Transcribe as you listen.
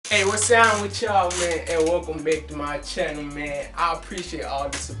Hey, what's down with y'all, man? And welcome back to my channel, man. I appreciate all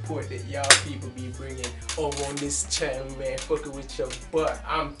the support that y'all people be bringing over on this channel, man. Fucking with your butt.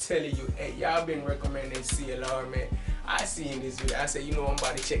 I'm telling you, hey, y'all been recommending CLR, man. I seen this video. I said, you know, I'm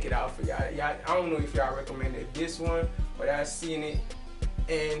about to check it out for y'all. I don't know if y'all recommended this one, but I seen it,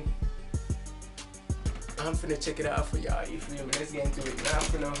 and I'm finna check it out for y'all. You feel me? Let's get into it. Now I'm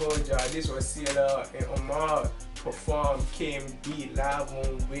finna hold y'all. This was CLR and Omar perform KMB live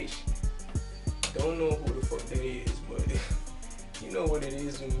on Wish. Don't know who the fuck that is, but you know what it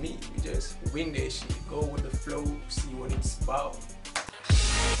is with me. We just win that shit. Go with the flow, see what it's about.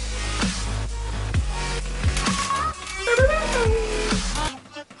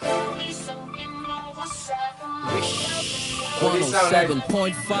 Wish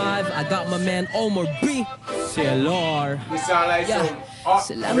 107.5. I got my man Omar B. CLR. We sound like some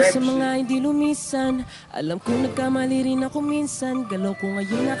Salamat sa mga hindi lumisan. Alam kong nagkamali rin ako minsan. Galaw ko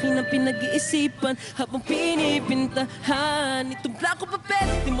ngayon akin ang pinag-iisipan habang pinipintahan itong blako papel.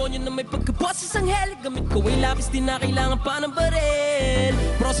 Demonyo na may pagkaboses ang heli. Gamit ko ay lapis, di na kailangan pa ng barel.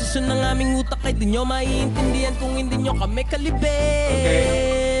 Proseso ng aming utak ay di nyo maiintindihan kung hindi nyo kami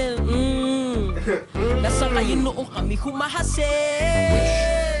kalibel. Nasa kayo noong kami humahasil.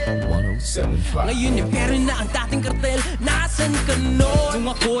 Ngayon yung pera na ang dating kartel. Nasaan ka nun? Nung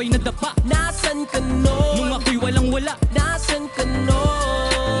ako'y nadapa. Nasaan ka nun? Nung ako'y walang-wala. Nasaan ka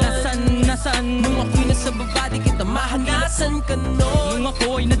nun? Nasaan? Nung ako'y nasa baba di kita mahanap. Nasaan ka nun? Nung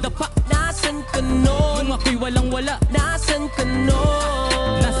ako'y nadapa. Nasaan ka nun? Nung ako'y walang-wala. Nasaan ka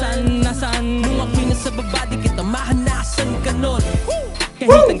nun? Nasaan? Nung ako'y nasa baba di kita mahanap. Nasaan ka nun?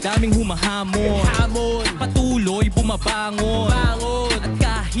 Kahit ang daming humahamon, patuloy bumabangon. At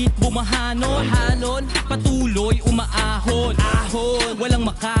kahit bumahanon, patuloy umaahon. Walang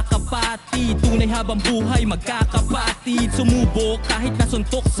makakapatid, tunay habang buhay magkakapatid. Sumubok kahit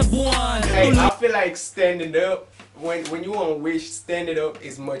nasuntok sa buwan. Hey, I feel like standing up. When you on Wish, standing up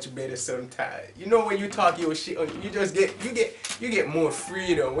is much better sometimes. You know, when you talk your shit, you get more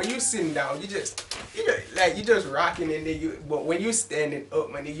freedom. When you sitting down, you just rocking and then but when you standing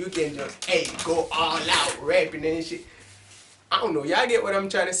up, man, you can just go all out rapping and shit. I don't know, y'all get what I'm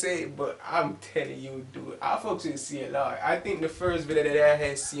trying to say, but I'm telling you, dude, I fucks with CLR. I think the first video that I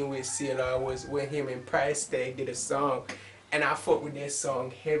had seen with CLR was when him and Price Tag did a song, and I fuck with that song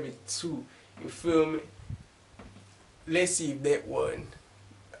heavy too. You feel me? Let's see if that one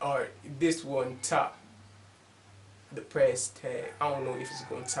or this one top the Price Tag. I don't know if it's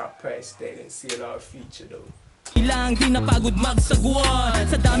gonna top Price Tag and CLR feature though. Ilang di napagod magsaguan.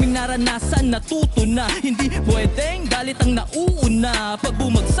 Sa daming naranasan natuto na. Hindi pwedeng galit ang nauuna. Pag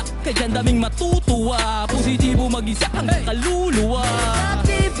bumagsak ka dyan daming matutuwa. Positibo mag-isa ang kaluluwa.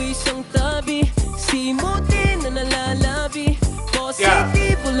 Tabi isang tabi, simutin na nalalabi.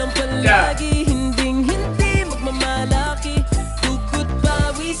 Positibo lang palagi, hinding-hindi magmamalaki. Tugot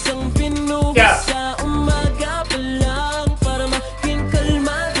pawis ang pinuha sa umaga pa lang. Para maging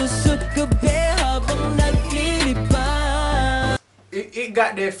kalmado sa gabi habang naglilipad. It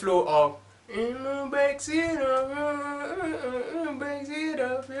got that flow of in the backseat of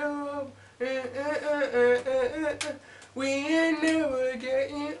your we ain't never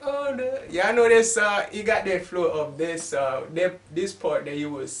getting older. Y'all know this song. It got that flow of this this part that he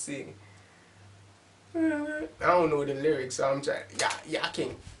was singing. I don't know the lyrics, so I'm trying. Yeah, I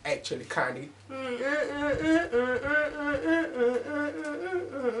can actually kind of.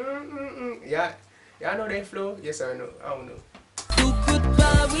 Yeah, y'all know that flow? Yes, I know. I don't know. Tugot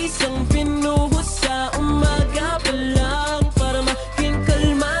pawis ang pinuha sa umaga pa lang. Para maging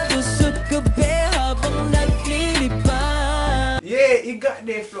kalmado sa gabi habang naglilipad. Yeah, it got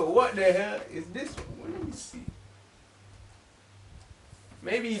that flow. What the hell is this one? Let me see.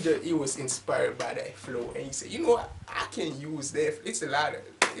 Maybe he was inspired by that flow, and he said, you know what, I can use that. It's a lot of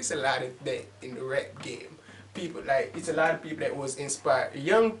that in the rap game. People it's a lot of people that was inspired.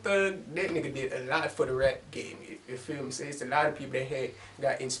 Young Thug, that nigga did a lot for the rap game. You feel me? So it's a lot of people that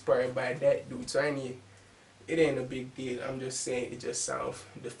got inspired by that dude. So it ain't a big deal. I'm just saying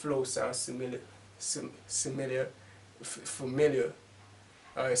the flow sounds familiar,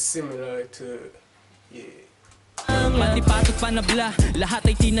 or similar to, yeah. Matipatot panabla, lahat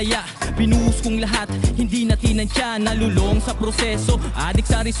ay tinaya. Binuhos kong lahat, hindi na tinansya. Nalulong sa proseso, adik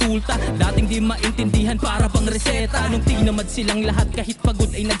sa resulta. Dating di maintindihan para bang reseta. Nung tinamad silang lahat kahit pagod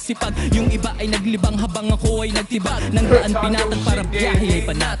ay nagsipag. Yung iba ay naglibang habang ako ay nagtibag. Nang daan pinatag para biyahe ay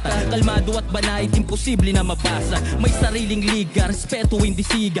panatag. Kalmado at banayad, imposible na mabasa. May sariling liga, respeto hindi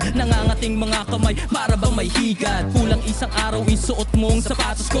siga. Nangangating mga kamay para bang may higat. Kulang isang araw isuot mong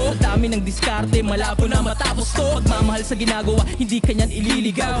sapatos ko. Sa dami ng diskarte, malabo na matapos to. pagmamahal sa ginagawa, hindi kanyan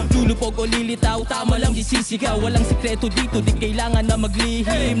ililigaw. Lulupog o lilitaw, tama lang di sisigaw. Walang sikreto dito, di kailangan na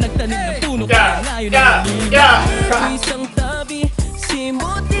maglihim. Nagtanim ng puno, kaya ngayon ang nalilim. Isang tabi,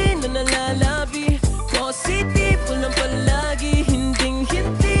 simuti na nalalabi. Positive walang palagi,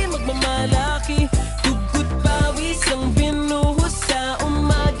 hinding-hindi magmamalaki. Tugot pawis ang binuhos sa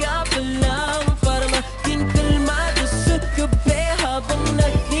umaga pa lang, para maging kalmado sa gabi habang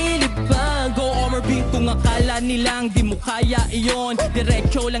naglilibang. Go Omar B, kung akala nilang di mo kaya iyon,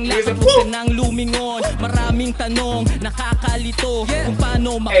 diretso lang lakad, huwag ka nang lumingon. Maraming tanong, nakakalito, kung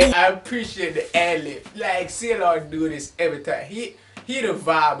paano Hey, I appreciate the ad-lib. Like, CLR do this every time. He the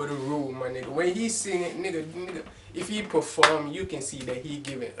vibe of the room, my nigga. When he sing it, nigga, if he perform, you can see that he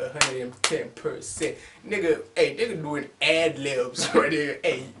giving 110%. Nigga, hey, nigga doing ad-libs right there.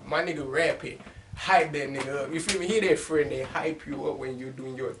 Hey, my nigga rapping. Hype that nigga up. You feel me? He that friend, they hype you up when you're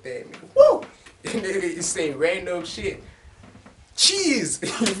doing your thing, nigga. Woo! Nigga, you say random shit. Cheese!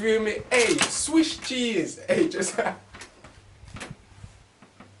 You feel me? Hey, Swiss cheese. Hey, just...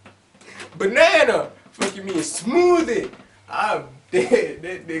 Banana! Fuck you mean smoothie! I'm dead.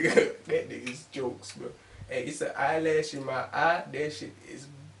 That nigga's jokes, bro. Hey, it's an eyelash in my eye. That shit is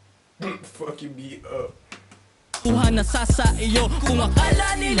fucking me up. Tuhan na sa iyo. Kung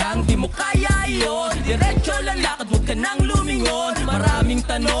akala nilang di mo kaya iyon, diretso lang lakad, huwag ka nang lumingon. Maraming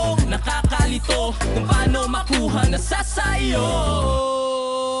tanong, nakakalito, kung paano makuha na sa iyo.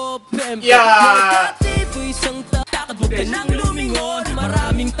 Yeah! Lakad, huwag ka nang lumingon.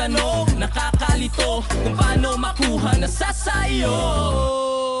 Maraming tanong, nakakalito, kung paano makuha na sa iyo.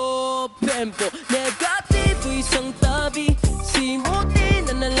 Tempo, negatibo isang tabi, simuti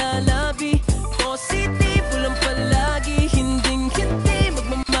na nalalabi. Positive walang palagi, hinding-hindi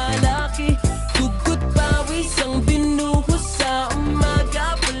magmamalaki. Tugot pawis ang binuhos sa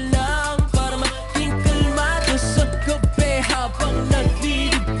umaga pa lang, para maging kalmado sa gabi habang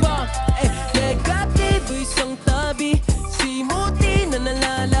nagdilibang. Negatibo isang tabi, simuti na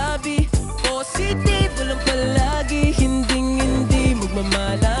nalalabi. Positive walang palagi, hinding-hindi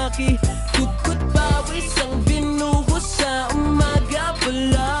magmamalaki. Tugot pawis ang binuhos sa umaga pa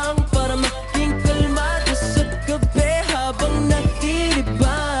lang, para maging kalmado sa gabi habang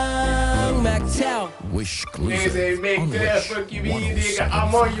nagdilibang. Mactown. Wish Niggas ain't make that fucking me, nigga.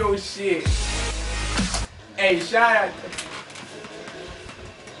 I'm on your shit. Hey, shout out.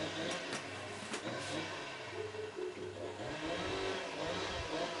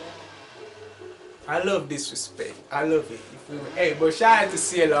 I love disrespect. I love it. You feel me? Hey, but shout out to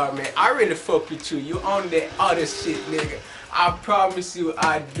CLR, man. I really fuck with you. You on that other shit, nigga. I promise you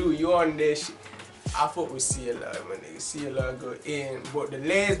I do. You on that shit. I fuck with CLR, my nigga. CLR go in. But the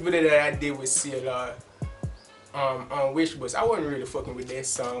last video that I did with CLR on Wish Bus, I wasn't really fucking with that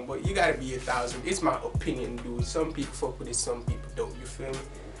song, but you gotta be 1,000. It's my opinion, dude. Some people fuck with it, some people don't. You feel me?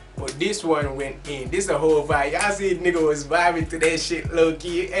 But this one went in. This a whole vibe. Y'all see nigga was vibing to that shit low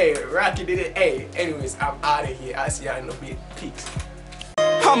key. Hey, Rocky did it. Hey, anyways, I'm out of here. I'll see y'all in a bit. Peace.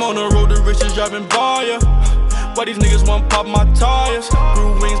 I'm on the road to riches driving by ya. Why these niggas want pop my tire?